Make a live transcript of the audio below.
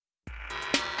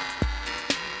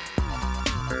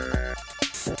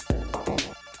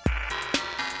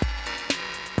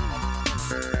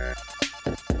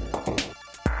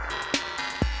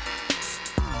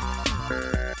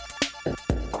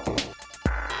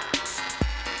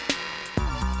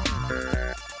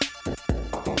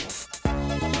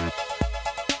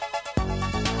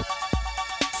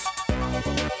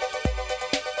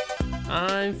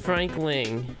Frank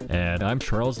Ling. And I'm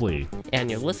Charles Lee. And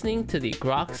you're listening to the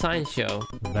Grok Science Show.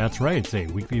 That's right, it's a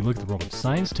weekly look at the world of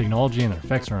science, technology, and their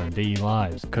effects on our daily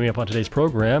lives. Coming up on today's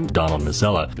program, Donald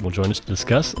Mazzella will join us to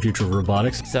discuss the future of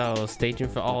robotics. So stay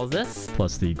tuned for all of this.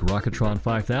 Plus the Grokatron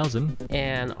 5000.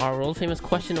 And our world-famous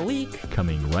question a week.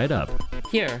 Coming right up.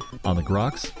 Here. On the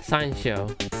Groks Science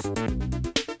Show.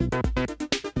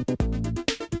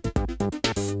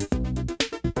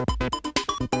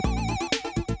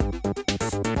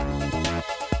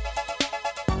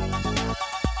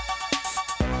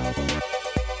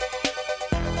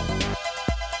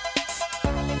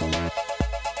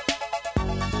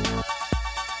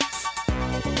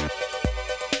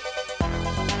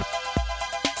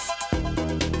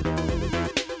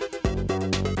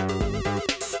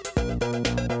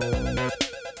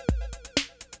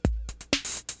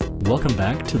 Welcome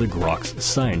back to the Groks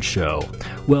Science Show.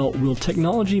 Well, will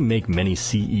technology make many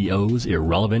CEOs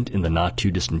irrelevant in the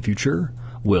not-too-distant future?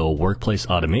 Will workplace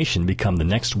automation become the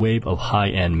next wave of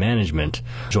high-end management?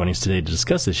 Joining us today to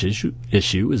discuss this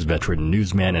issue is veteran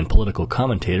newsman and political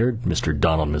commentator, Mr.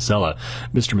 Donald Mazzella.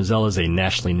 Mr. Mazzella is a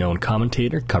nationally known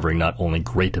commentator covering not only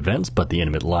great events but the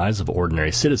intimate lives of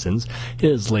ordinary citizens.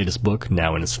 His latest book,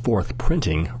 now in its fourth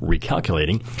printing,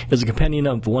 Recalculating, is a companion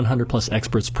of 100-plus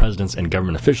experts, presidents, and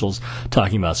government officials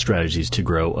talking about strategies to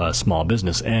grow a small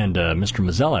business. And Mr.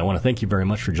 Mazzella, I want to thank you very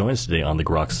much for joining us today on the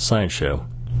Groks Science Show.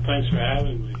 Thanks for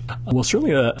having me. Well,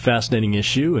 certainly a fascinating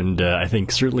issue, and I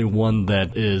think certainly one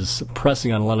that is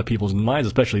pressing on a lot of people's minds,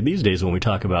 especially these days when we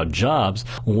talk about jobs.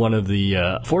 One of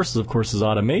the forces, of course, is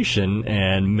automation,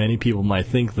 and many people might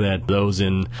think that those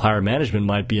in higher management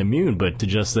might be immune, but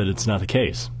suggest that it's not the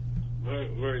case. Very,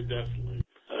 very definitely.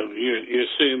 You're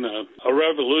seeing a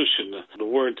revolution, the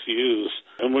word to use,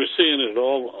 and we're seeing it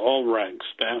all ranks,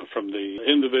 down from the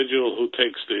individual who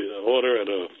takes the order at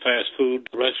a fast food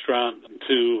restaurant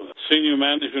to senior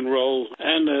management roles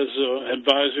and as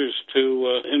advisors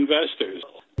to investors.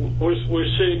 We're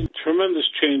seeing tremendous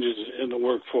changes in the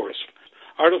workforce.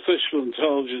 Artificial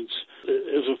intelligence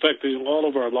is affecting all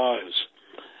of our lives.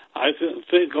 I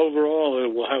think overall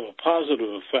it will have a positive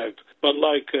effect, but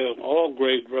like all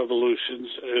great revolutions,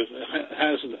 it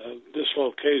has a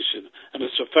dislocation, and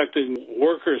it's affecting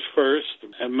workers first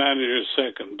and managers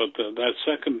second. But that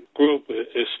second group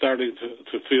is starting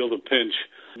to feel the pinch,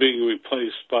 being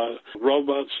replaced by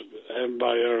robots and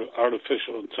by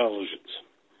artificial intelligence.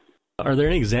 Are there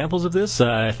any examples of this?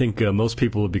 I think most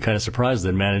people would be kind of surprised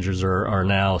that managers are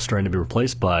now starting to be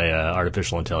replaced by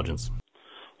artificial intelligence.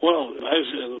 Well,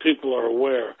 as people are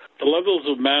aware, the levels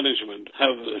of management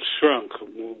have shrunk.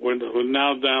 We're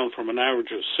now down from an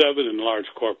average of 7 in large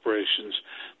corporations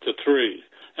to 3.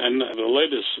 And the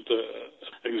latest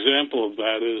example of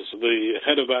that is the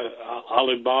head of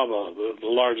Alibaba, the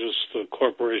largest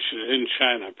corporation in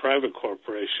China, private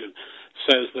corporation,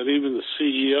 says that even the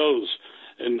CEOs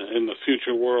in the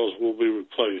future worlds will be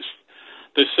replaced.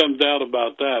 There's some doubt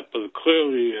about that, but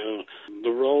clearly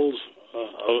the roles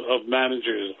of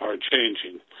managers are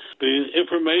changing. The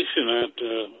information at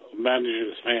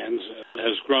managers' hands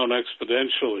has grown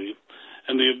exponentially,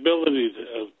 and the ability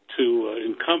to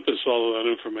encompass all of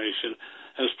that information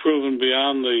has proven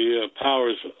beyond the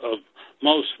powers of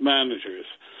most managers.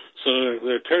 So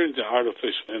they're turning to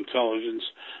artificial intelligence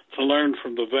to learn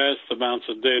from the vast amounts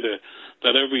of data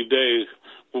that every day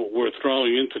we're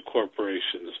throwing into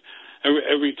corporations.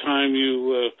 Every time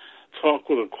you talk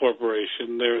with a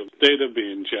corporation, there's data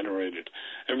being generated.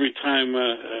 Every time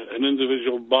an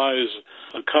individual buys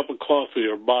a cup of coffee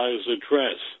or buys a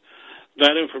dress,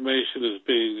 that information is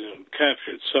being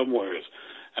captured somewhere.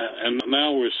 And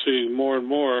now we're seeing more and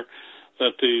more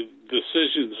that the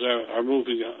decisions are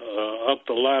moving up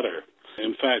the ladder.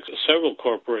 In fact, several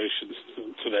corporations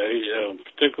today,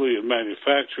 particularly in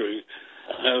manufacturing,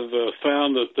 have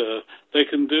found that they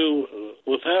can do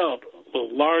without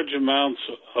large amounts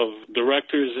of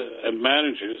directors and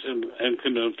managers and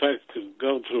can, in fact,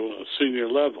 go to a senior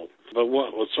level. But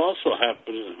what's also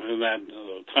happened in that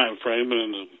time frame,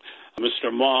 and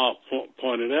Mr. Ma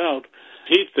pointed out,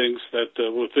 he thinks that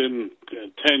within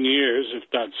 10 years, if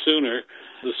not sooner,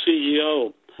 the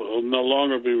CEO will no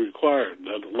longer be required,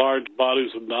 that large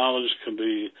bodies of knowledge can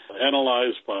be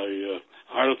analyzed by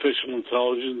artificial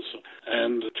intelligence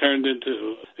and turned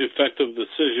into effective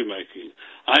decision-making.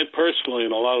 I personally,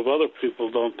 and a lot of other people,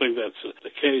 don't think that's the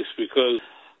case, because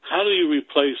how do you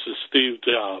replace a Steve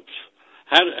Jobs?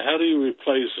 How do you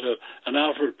replace an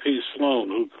Alfred P. Sloan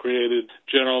who created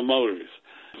General Motors?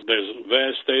 There's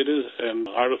vast data, and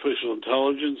artificial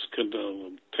intelligence can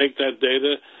take that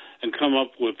data and come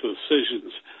up with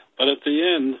decisions. But at the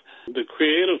end, the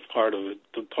creative part of it,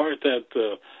 the part that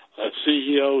a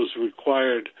CEO is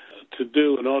required to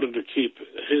do in order to keep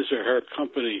his or her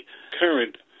company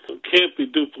current can't be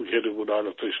duplicated with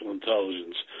artificial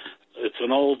intelligence. It's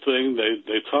an old thing.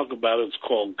 They talk about it. It's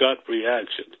called gut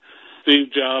reaction.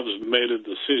 Steve Jobs made a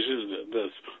decision that,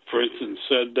 for instance,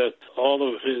 said that all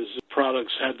of his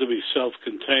products had to be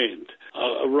self-contained.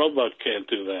 A robot can't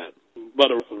do that.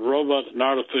 But a robot and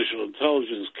artificial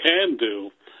intelligence can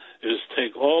do is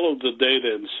take all of the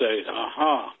data and say,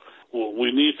 aha, well,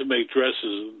 we need to make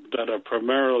dresses that are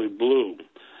primarily blue.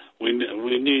 We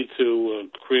need to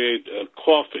create a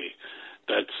coffee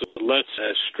that's less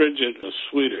astringent or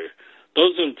sweeter.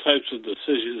 Those are the types of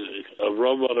decisions a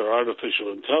robot or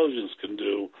artificial intelligence can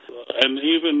do, and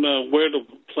even where to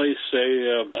place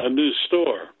a new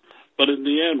store. But in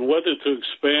the end, whether to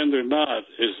expand or not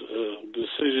is a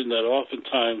decision that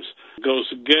oftentimes goes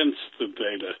against the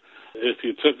data. If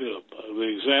you took the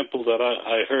example that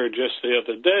I heard just the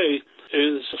other day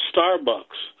is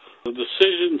Starbucks. The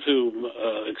decision to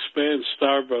expand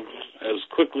Starbucks as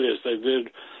quickly as they did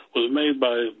was made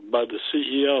by the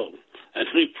CEO, and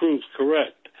he proved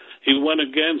correct. He went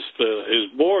against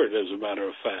his board, as a matter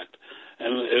of fact.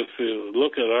 And if you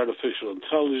look at artificial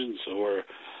intelligence or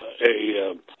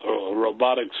a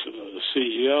robotics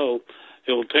CEO,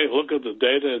 he'll take a look at the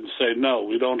data and say, no,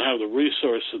 we don't have the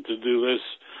resources to do this,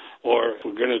 or if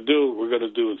we're going to do it, we're going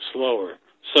to do it slower.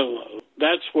 So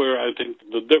that's where I think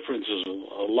the differences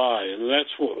lie, and that's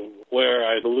where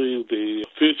I believe the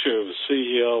future of a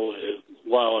CEO,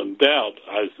 while in doubt,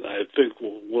 I think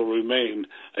will remain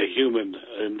a human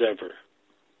endeavor.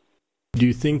 Do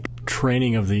you think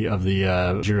training of the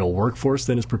managerial workforce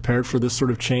then is prepared for this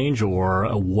sort of change, or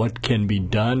what can be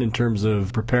done in terms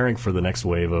of preparing for the next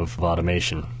wave of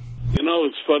automation? You know,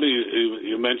 it's funny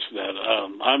you mentioned that.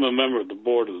 I'm a member of the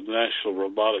board of the National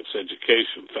Robotics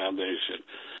Education Foundation,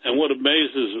 and what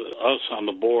amazes us on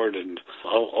the board and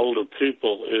older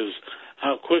people is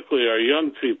how quickly our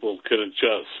young people can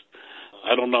adjust.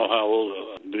 I don't know how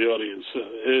old the audience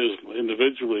is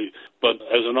individually, but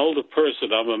as an older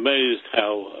person, I'm amazed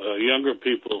how younger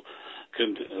people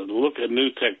can look at new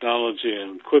technology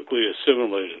and quickly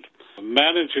assimilate it.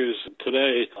 Managers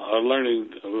today are learning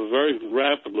very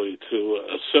rapidly to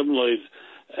assimilate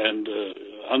and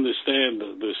understand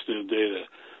this new data,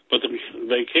 but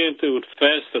they can't do it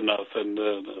fast enough, and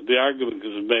the argument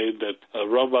is made that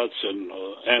robots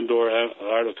and/or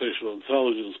artificial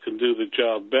intelligence can do the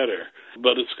job better.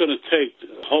 But it's going to take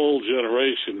a whole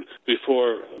generation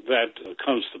before that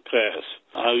comes to pass.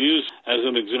 I'll use as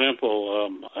an example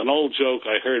an old joke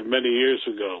I heard many years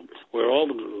ago, where all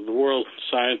the world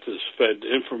scientists fed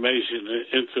information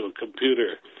into a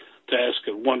computer to ask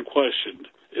it one question: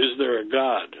 is there a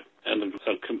God? And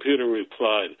the computer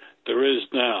replied, there is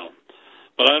now.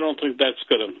 But I don't think that's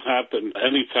going to happen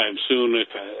anytime soon, if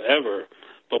ever.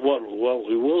 But what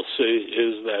we will see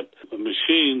is that the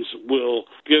machines will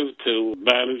give to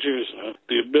managers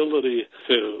the ability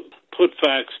to put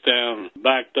facts down,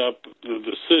 backed up, the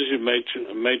decision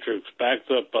matrix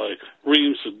backed up by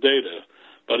reams of data.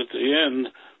 But at the end,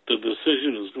 the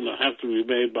decision is going to have to be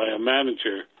made by a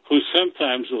manager who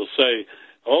sometimes will say,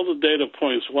 all the data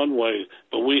points one way,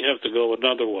 but we have to go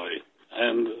another way.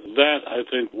 And that, I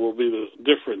think, will be the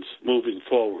difference moving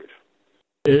forward.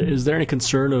 Is there any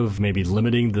concern of maybe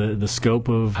limiting the scope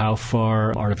of how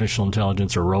far artificial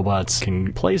intelligence or robots can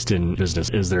be placed in business?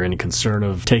 Is there any concern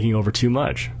of taking over too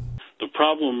much? The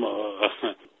problem,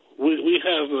 we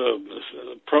have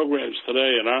programs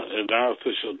today in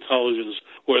artificial intelligence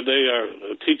where they are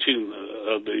teaching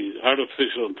the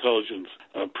artificial intelligence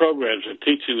programs are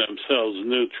teaching themselves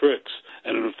new tricks.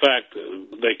 And in fact,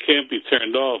 they can't be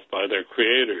turned off by their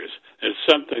creators. It's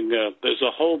something, there's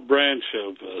a whole branch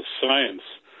of science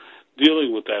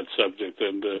dealing with that subject.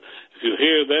 And if you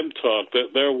hear them talk,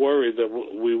 they're worried that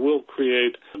we will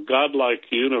create a godlike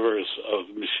universe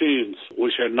of machines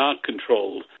which are not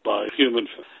controlled by human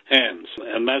hands.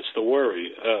 And that's the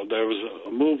worry. There was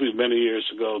a movie many years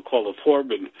ago called The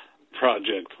Forbin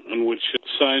Project, in which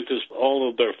scientists, all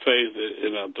of their faith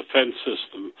in a defense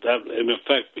system, that in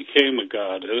effect became a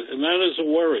god. And that is a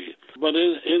worry. But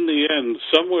in the end,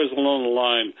 somewhere along the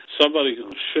line, somebody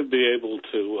should be able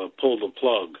to pull the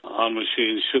plug on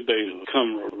machines should they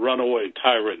become runaway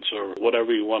tyrants or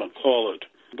whatever you want to call it.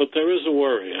 But there is a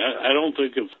worry. I don't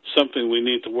think it's something we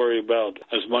need to worry about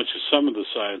as much as some of the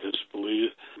scientists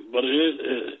believe, but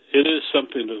it is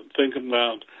something to think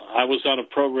about. I was on a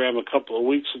program a couple of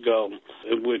weeks ago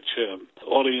in which the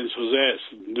audience was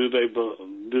asked, do they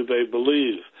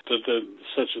believe that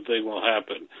such a thing will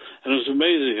happen? And it was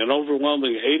amazing. An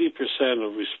overwhelming 80%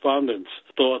 of respondents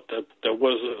thought that there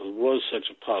was such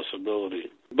a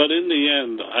possibility. But in the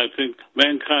end, I think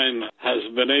mankind has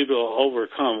been able to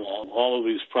overcome all of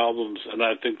these problems, and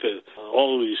I think that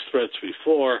all of these threats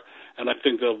before, and I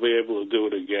think they'll be able to do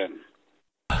it again.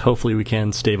 Hopefully we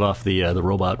can stave off the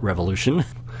robot revolution.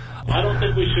 I don't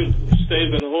think we should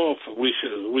stave it off. We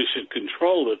should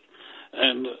control it.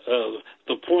 And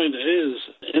the point is,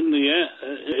 in the end,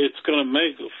 it's going to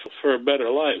make for a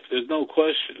better life. There's no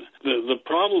question. The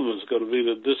problem is going to be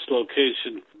the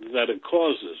dislocation that it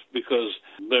causes, because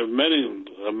there are many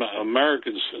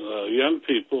Americans, young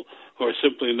people, who are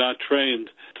simply not trained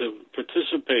to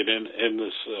participate in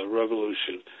this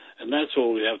revolution. And that's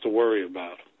what we have to worry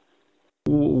about.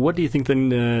 What do you think then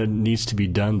needs to be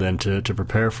done then to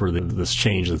prepare for this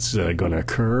change that's going to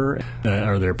occur?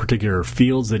 Are there particular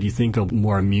fields that you think are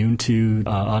more immune to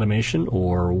automation,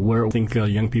 or where do you think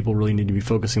young people really need to be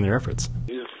focusing their efforts?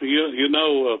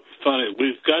 Funny,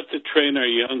 we've got to train our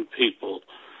young people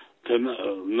to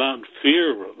not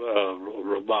fear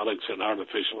robotics and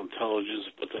artificial intelligence,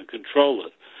 but to control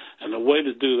it. And the way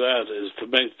to do that is to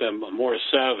make them more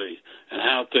savvy in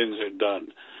how things are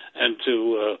done, and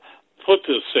to put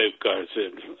the safeguards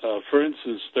in. For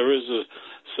instance, there is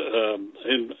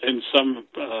in some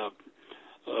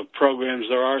programs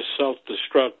there are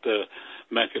self-destruct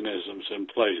mechanisms in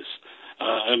place.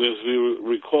 And as we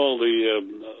recall,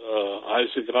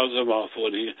 Isaac Asimov,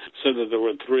 when he said that there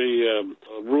were three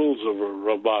rules of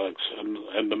robotics,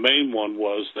 and the main one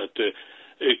was that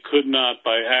it could not,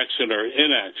 by action or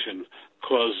inaction,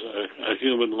 cause a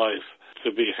human life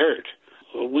to be hurt.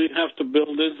 We have to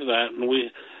build into that, and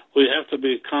we have to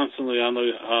be constantly on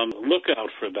the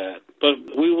lookout for that. But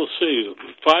we will see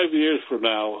 5 years from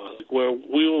now where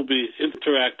we will be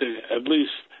interacting at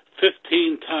least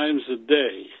 15 times a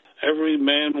day. Every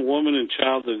man, woman, and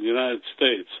child in the United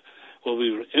States will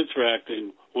be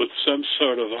interacting with some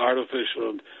sort of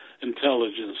artificial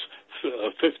intelligence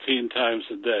 15 times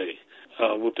a day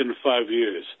within 5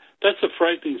 years. That's a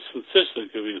frightening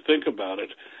statistic if you think about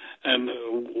it, and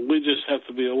we just have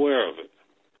to be aware of it.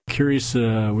 Curious, we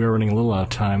are running a little out of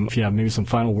time. If you have maybe some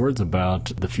final words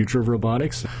about the future of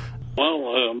robotics? Well,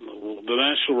 the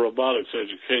National Robotics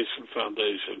Education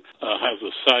Foundation has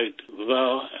a site,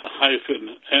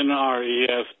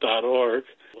 the-nref.org.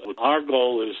 Our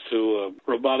goal is to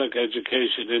robotic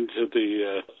education into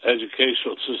the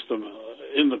educational system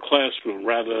in the classroom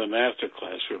rather than after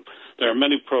classroom. There are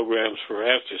many programs for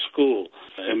after school.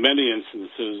 In many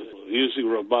instances, using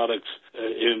robotics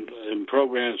in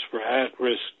programs for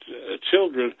at-risk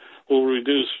children will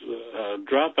reduce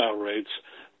dropout rates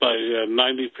by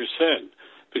 90%.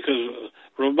 Because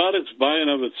robotics by and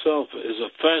of itself is a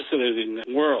fascinating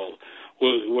world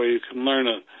where you can learn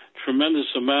a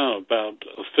tremendous amount about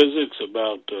physics,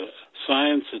 about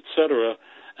science, etc.,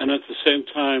 and at the same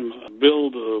time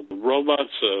build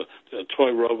robots,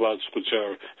 toy robots, which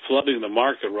are flooding the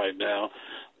market right now.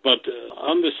 But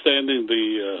understanding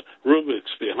the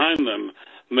rubrics behind them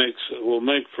will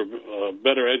make for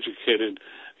better educated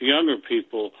younger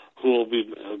people who will be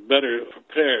better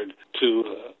prepared to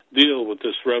deal with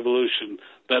this revolution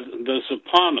that's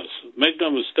upon us. Make no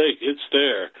mistake, it's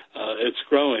there. It's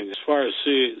growing. As far as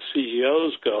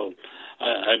CEOs go,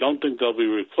 I don't think they'll be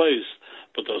replaced,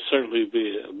 but they'll certainly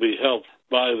be helped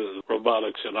by the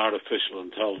robotics and artificial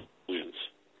intelligence.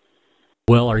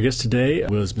 Well, our guest today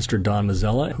was Mr. Don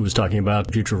Mazzella, who was talking about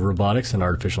the future of robotics and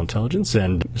artificial intelligence.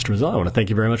 And Mr. Mazzella, I want to thank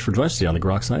you very much for joining us today on the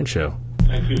Grok Science Show.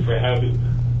 Thank you for having me.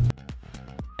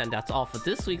 And that's all for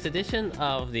this week's edition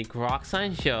of the Grok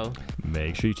Science Show.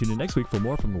 Make sure you tune in next week for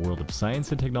more from the world of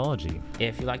science and technology.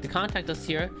 If you'd like to contact us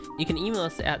here, you can email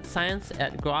us at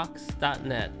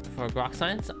science@groks.net. For Grok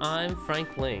Science, I'm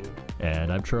Frank Ling.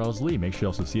 And I'm Charles Lee. Make sure you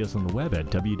also see us on the web at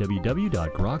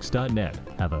www.groks.net.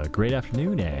 Have a great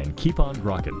afternoon and keep on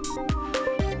grokking.